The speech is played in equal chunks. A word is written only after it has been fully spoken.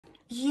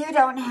You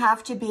don't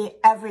have to be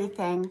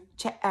everything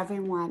to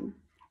everyone.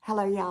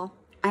 Hello, y'all.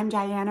 I'm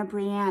Diana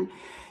Brienne.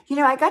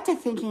 I got to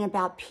thinking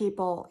about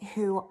people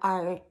who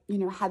are,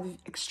 have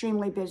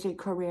extremely busy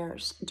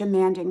careers,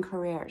 demanding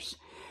careers.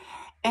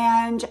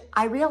 And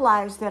I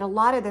realized that a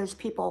lot of those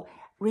people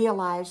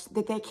realize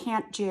that they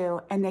can't do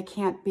and they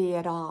can't be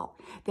at all.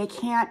 They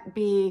can't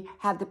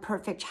have the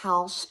perfect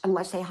house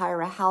unless they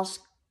hire a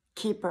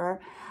housekeeper.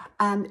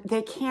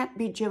 They can't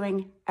be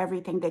doing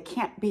everything. They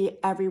can't be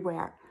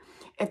everywhere.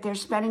 If they're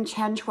spending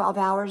 10, 12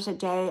 hours a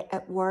day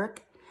at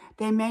work,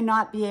 they may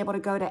not be able to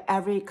go to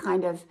every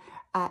kind of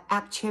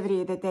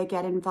activity that they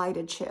get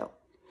invited to.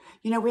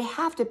 We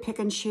have to pick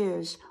and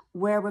choose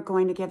where we're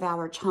going to give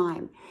our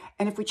time.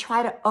 And if we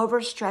try to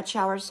overstretch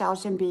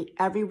ourselves and be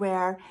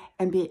everywhere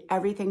and be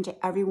everything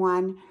to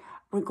everyone,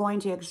 we're going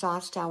to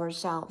exhaust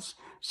ourselves.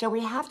 So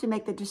we have to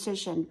make the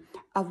decision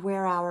of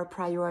where our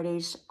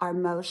priorities are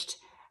most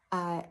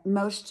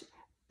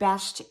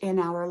best in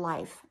our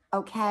life.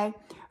 Okay?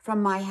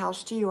 From my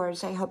house to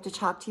yours, I hope to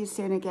talk to you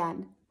soon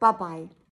again. Bye-bye.